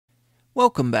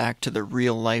Welcome back to the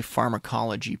Real Life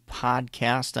Pharmacology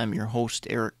podcast. I'm your host,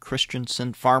 Eric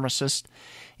Christensen, pharmacist,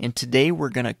 and today we're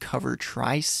going to cover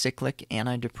tri-cyclic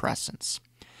antidepressants.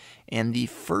 And the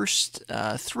first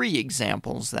three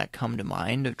examples that come to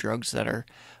mind of drugs that are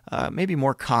maybe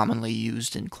more commonly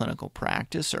used in clinical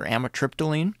practice are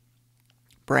amitriptyline,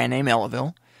 brand name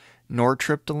Elavil,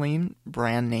 nortriptyline,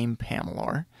 brand name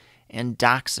Pamelor, and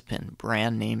doxepin,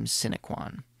 brand name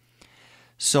Sinequan.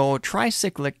 So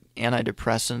tricyclic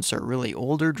antidepressants are really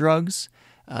older drugs.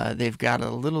 They've got a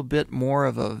little bit more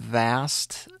of a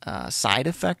vast side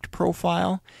effect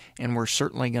profile, and we're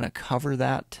certainly going to cover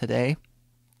that today.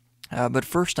 But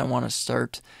first I want to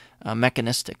start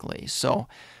mechanistically. So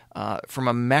from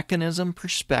a mechanism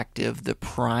perspective, the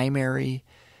primary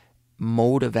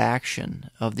mode of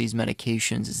action of these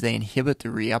medications is they inhibit the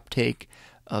reuptake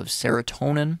of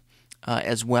serotonin,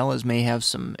 as well as may have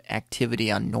some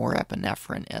activity on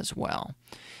norepinephrine as well.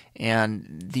 And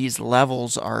these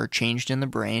levels are changed in the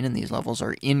brain, and these levels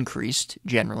are increased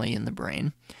generally in the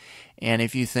brain. And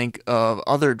if you think of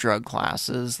other drug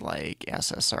classes like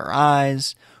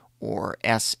SSRIs or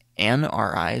SNRIs,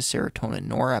 serotonin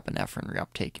norepinephrine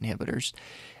reuptake inhibitors,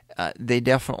 they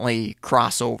definitely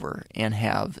cross over and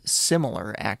have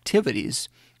similar activities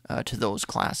to those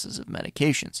classes of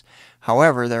medications.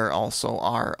 However, there also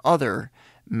are other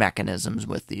mechanisms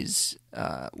with these,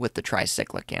 with the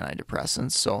tricyclic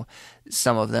antidepressants. So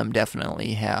some of them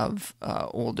definitely have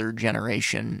older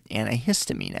generation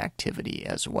antihistamine activity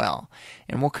as well.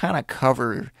 And we'll kind of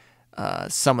cover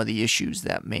some of the issues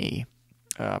that may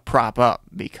prop up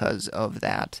because of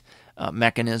that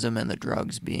mechanism and the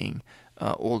drugs being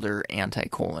older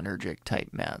anticholinergic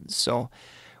type meds. So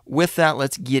with that,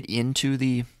 let's get into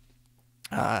the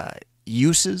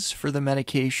uses for the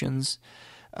medications.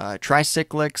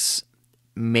 Tricyclics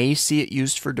may see it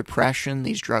used for depression.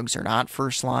 These drugs are not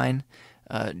first line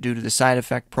due to the side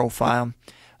effect profile.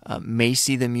 May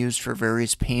see them used for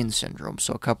various pain syndromes.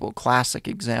 So a couple of classic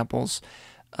examples,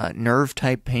 nerve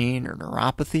type pain or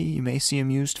neuropathy you may see them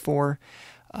used for.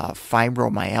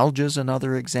 Fibromyalgia is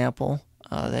another example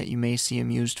that you may see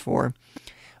them used for.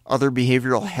 Other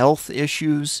behavioral health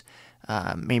issues,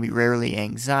 maybe rarely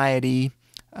anxiety,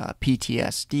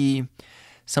 PTSD.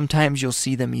 Sometimes you'll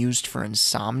see them used for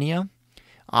insomnia.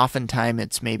 Oftentimes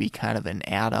it's maybe kind of an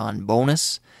add-on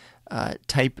bonus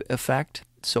type effect.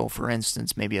 So for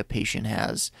instance, maybe a patient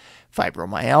has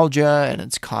fibromyalgia and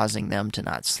it's causing them to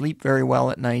not sleep very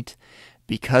well at night.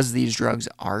 Because these drugs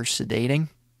are sedating,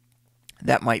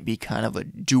 that might be kind of a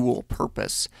dual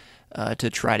purpose to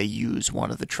try to use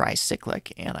one of the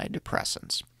tricyclic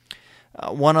antidepressants.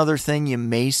 One other thing you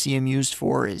may see them used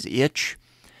for is itch.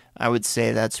 I would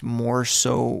say that's more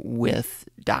so with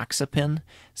doxepin.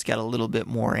 It's got a little bit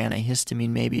more antihistamine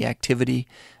maybe activity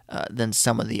than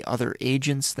some of the other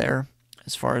agents there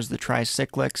as far as the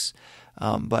tricyclics,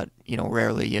 but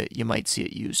rarely you might see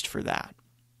it used for that.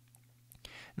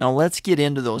 Now let's get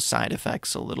into those side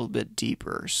effects a little bit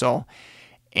deeper. So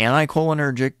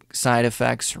anticholinergic side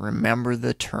effects, remember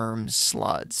the term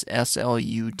SLUDs,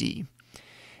 S-L-U-D.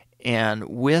 And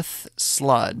with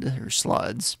SLUD or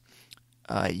SLUDs,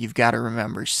 you've got to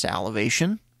remember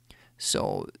salivation.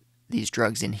 So these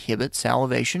drugs inhibit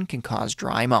salivation, can cause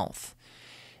dry mouth.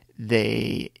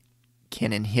 They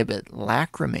can inhibit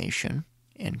lacrimation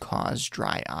and cause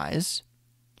dry eyes.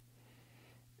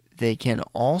 They can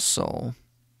also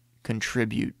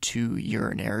contribute to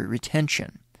urinary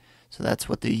retention. So that's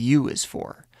what the U is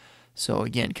for. So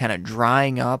again, kind of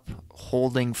drying up,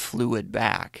 holding fluid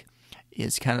back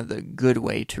is kind of the good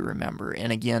way to remember.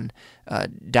 And again,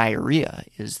 diarrhea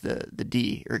is the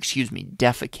D, or excuse me,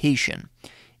 defecation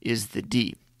is the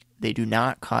D. They do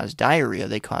not cause diarrhea,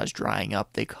 they cause drying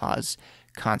up, they cause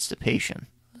constipation.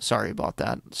 Sorry about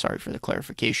that, sorry for the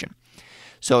clarification.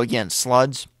 So again,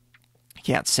 SLUDs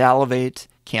can't salivate,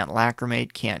 can't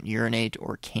lacrimate, can't urinate,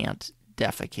 or can't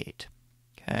defecate.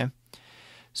 Okay?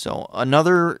 So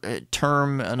another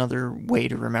term, another way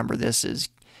to remember this is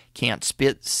can't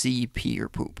spit, see, pee, or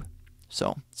poop.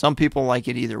 So some people like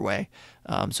it either way.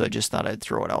 So I just thought I'd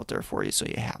throw it out there for you so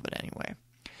you have it anyway.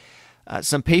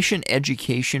 Some patient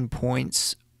education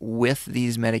points with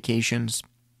these medications.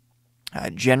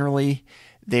 Generally,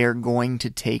 they're going to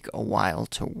take a while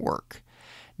to work.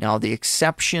 Now, the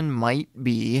exception might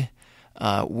be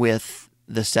with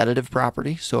the sedative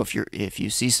property. So if you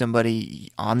see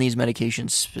somebody on these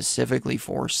medications specifically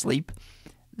for sleep,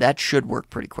 that should work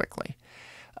pretty quickly.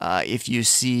 If you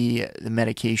see the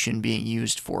medication being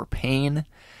used for pain,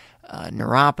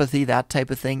 neuropathy, that type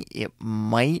of thing, it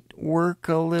might work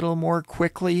a little more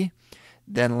quickly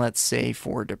than, let's say,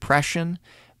 for depression.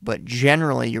 But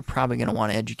generally, you're probably going to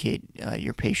want to educate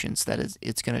your patients that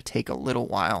it's going to take a little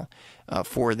while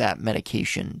for that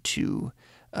medication to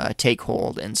take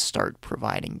hold and start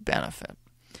providing benefit.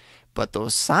 But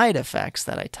those side effects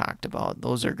that I talked about,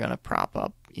 those are going to prop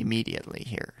up immediately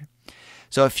here.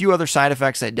 So a few other side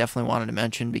effects I definitely wanted to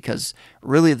mention, because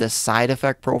really the side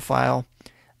effect profile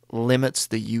limits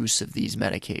the use of these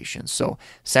medications. So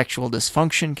sexual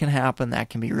dysfunction can happen. That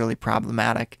can be really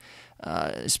problematic,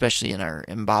 especially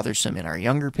and bothersome in our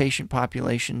younger patient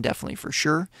population, definitely for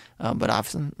sure. But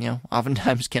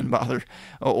oftentimes can bother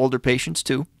older patients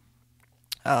too.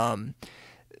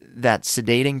 That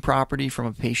sedating property from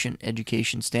a patient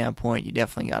education standpoint, you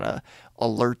definitely got to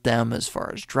alert them as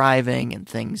far as driving and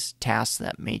tasks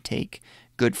that may take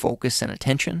good focus and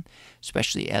attention,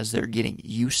 especially as they're getting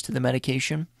used to the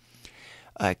medication.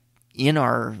 In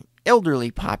our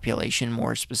elderly population,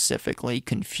 more specifically,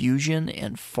 confusion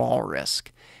and fall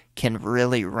risk can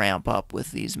really ramp up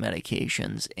with these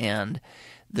medications, and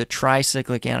the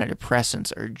tri-cyclic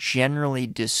antidepressants are generally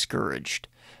discouraged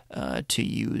to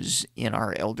use in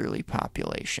our elderly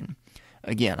population.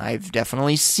 Again, I've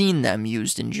definitely seen them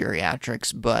used in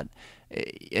geriatrics, but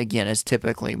again, it's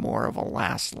typically more of a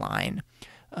last line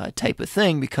type of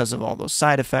thing because of all those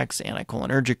side effects,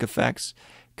 anticholinergic effects,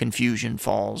 confusion,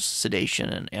 falls,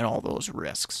 sedation, and all those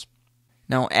risks.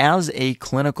 Now, as a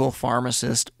clinical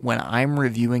pharmacist, when I'm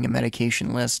reviewing a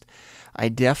medication list, I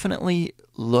definitely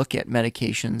look at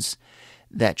medications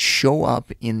that show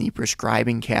up in the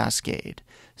prescribing cascade.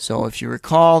 So if you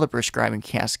recall, the prescribing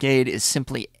cascade is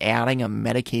simply adding a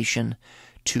medication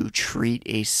to treat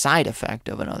a side effect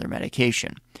of another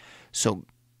medication. So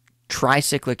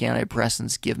tri-cyclic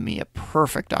antidepressants give me a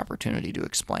perfect opportunity to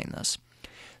explain this.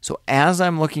 So as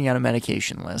I'm looking at a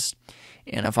medication list,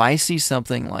 and if I see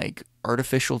something like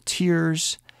artificial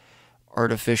tears,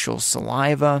 artificial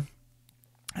saliva,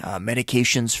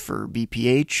 medications for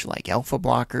BPH like alpha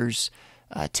blockers,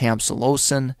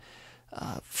 tamsulosin,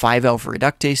 5-alpha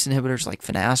reductase inhibitors like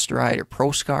finasteride or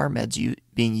Proscar, meds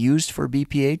being used for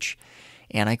BPH,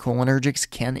 anticholinergics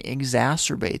can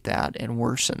exacerbate that and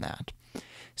worsen that.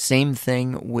 Same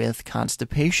thing with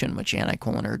constipation, which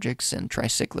anticholinergics and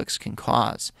tricyclics can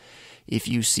cause. If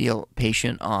you see a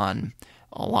patient on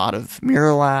a lot of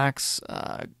Miralax,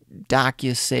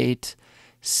 Docusate,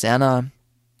 Senna,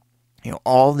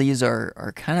 all these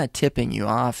are kind of tipping you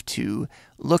off to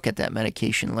look at that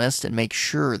medication list and make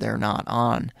sure they're not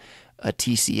on a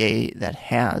TCA that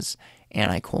has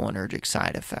anticholinergic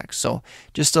side effects. So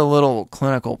just a little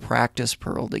clinical practice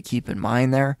pearl to keep in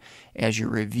mind there as you're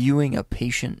reviewing a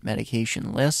patient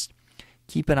medication list.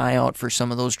 Keep an eye out for some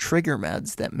of those trigger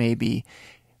meds that may be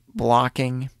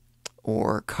blocking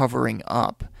or covering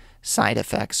up side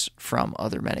effects from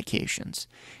other medications.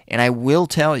 And I will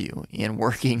tell you, in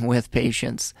working with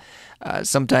patients,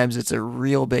 sometimes it's a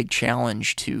real big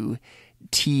challenge to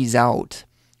tease out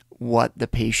what the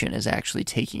patient is actually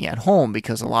taking at home,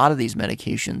 because a lot of these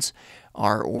medications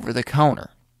are over the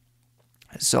counter.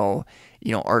 So,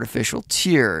 artificial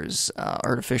tears,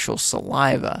 artificial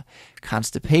saliva,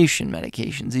 constipation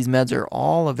medications, these meds are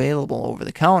all available over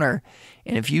the counter.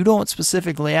 And if you don't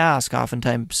specifically ask,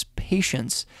 oftentimes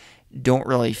patients don't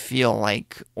really feel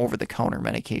like over-the-counter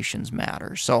medications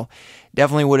matter. So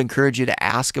definitely would encourage you to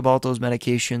ask about those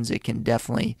medications. It can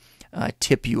definitely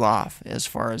tip you off as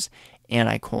far as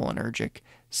anticholinergic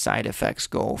side effects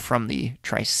go from the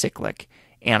tricyclic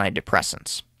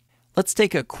antidepressants. Let's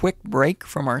take a quick break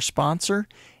from our sponsor,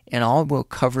 and we'll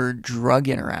cover drug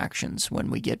interactions when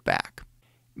we get back.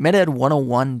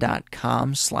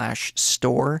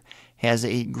 MedEd101.com/store has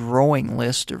a growing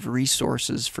list of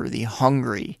resources for the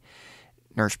hungry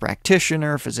nurse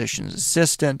practitioner, physician's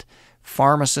assistant,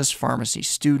 pharmacist, pharmacy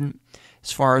student.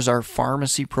 As far as our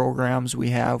pharmacy programs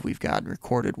we've got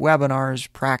recorded webinars,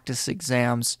 practice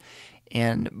exams,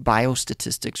 and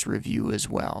biostatistics review as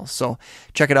well. So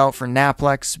check it out for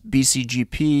NAPLEX,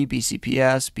 BCGP,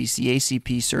 BCPS,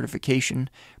 BCACP certification,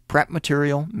 prep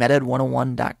material,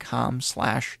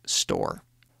 meded101.com/store.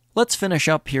 Let's finish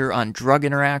up here on drug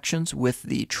interactions with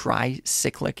the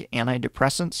tri-cyclic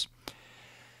antidepressants.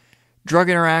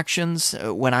 Drug interactions,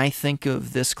 when I think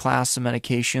of this class of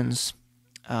medications,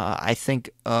 I think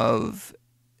of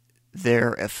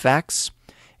their effects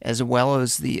as well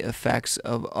as the effects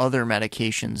of other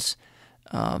medications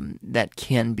that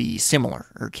can be similar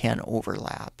or can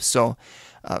overlap. So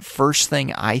first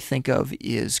thing I think of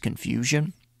is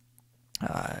confusion.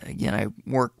 Again, I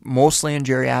work mostly in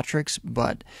geriatrics,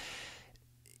 but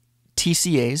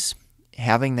TCAs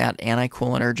having that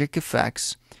anticholinergic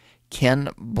effects can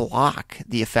block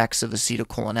the effects of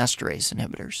acetylcholinesterase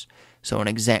inhibitors. So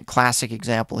an classic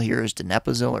example here is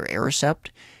donepezil or Aricept,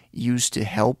 used to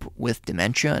help with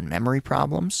dementia and memory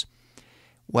problems.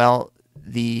 Well,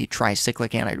 the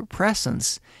tricyclic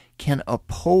antidepressants can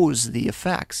oppose the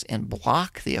effects and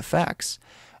block the effects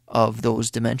of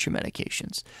those dementia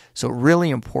medications. So really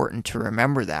important to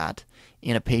remember that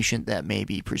in a patient that may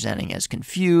be presenting as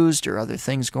confused or other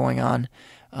things going on.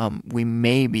 We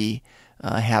may be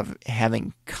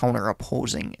having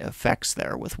counter-opposing effects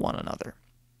there with one another.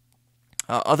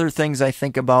 Other things I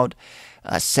think about,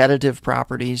 sedative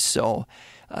properties. So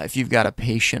if you've got a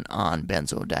patient on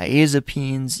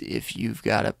benzodiazepines, if you've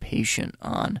got a patient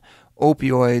on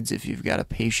opioids, if you've got a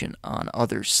patient on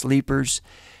other sleepers,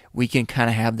 we can kind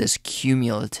of have this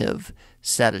cumulative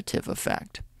sedative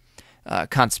effect.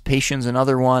 Constipation's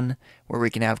another one where we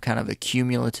can have kind of a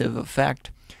cumulative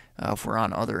effect. If we're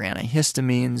on other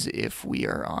antihistamines, if we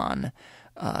are on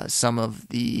some of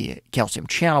the calcium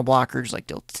channel blockers like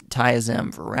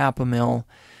diltiazem, verapamil,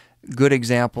 good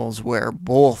examples where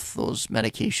both those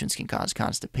medications can cause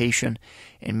constipation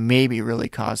and maybe really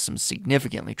cause some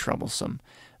significantly troublesome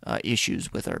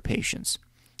issues with our patients.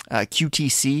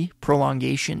 QTC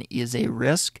prolongation is a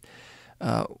risk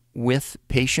with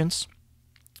patients.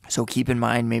 So keep in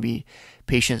mind maybe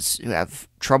patients who have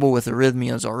trouble with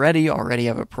arrhythmias already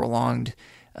have a prolonged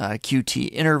QT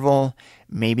interval.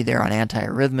 Maybe they're on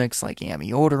antiarrhythmics like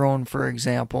amiodarone, for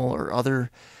example, or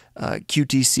other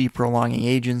QTC prolonging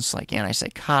agents like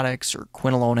antipsychotics or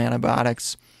quinolone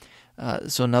antibiotics.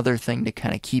 So another thing to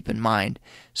kind of keep in mind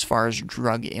as far as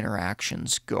drug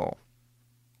interactions go.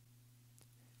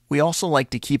 We also like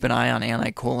to keep an eye on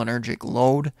anticholinergic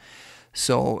load.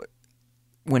 So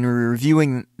when we're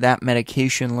reviewing that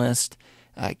medication list,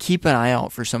 keep an eye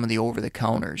out for some of the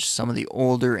over-the-counters, some of the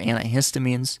older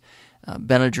antihistamines,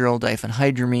 Benadryl,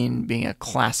 diphenhydramine being a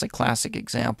classic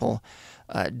example.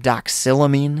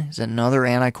 Doxylamine is another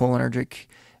anticholinergic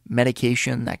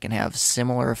medication that can have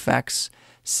similar effects,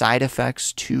 side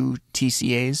effects to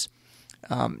TCAs,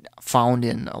 found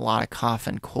in a lot of cough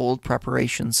and cold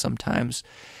preparations sometimes.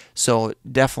 So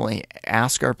definitely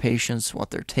ask our patients what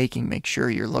they're taking. Make sure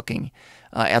you're looking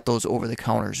at those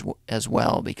over-the-counters as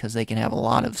well, because they can have a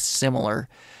lot of similar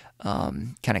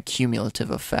kind of cumulative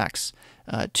effects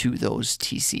to those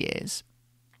TCAs.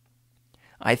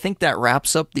 I think that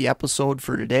wraps up the episode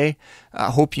for today. I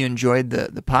hope you enjoyed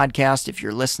the podcast. If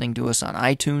you're listening to us on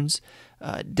iTunes,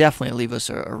 definitely leave us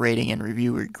a rating and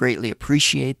review. We greatly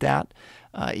appreciate that.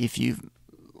 If you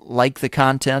like the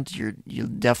content, you'll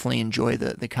definitely enjoy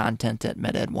the content at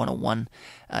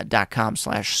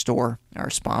meded101.com/store, our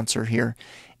sponsor here.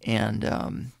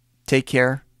 And take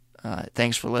care.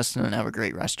 Thanks for listening, and have a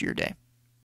great rest of your day.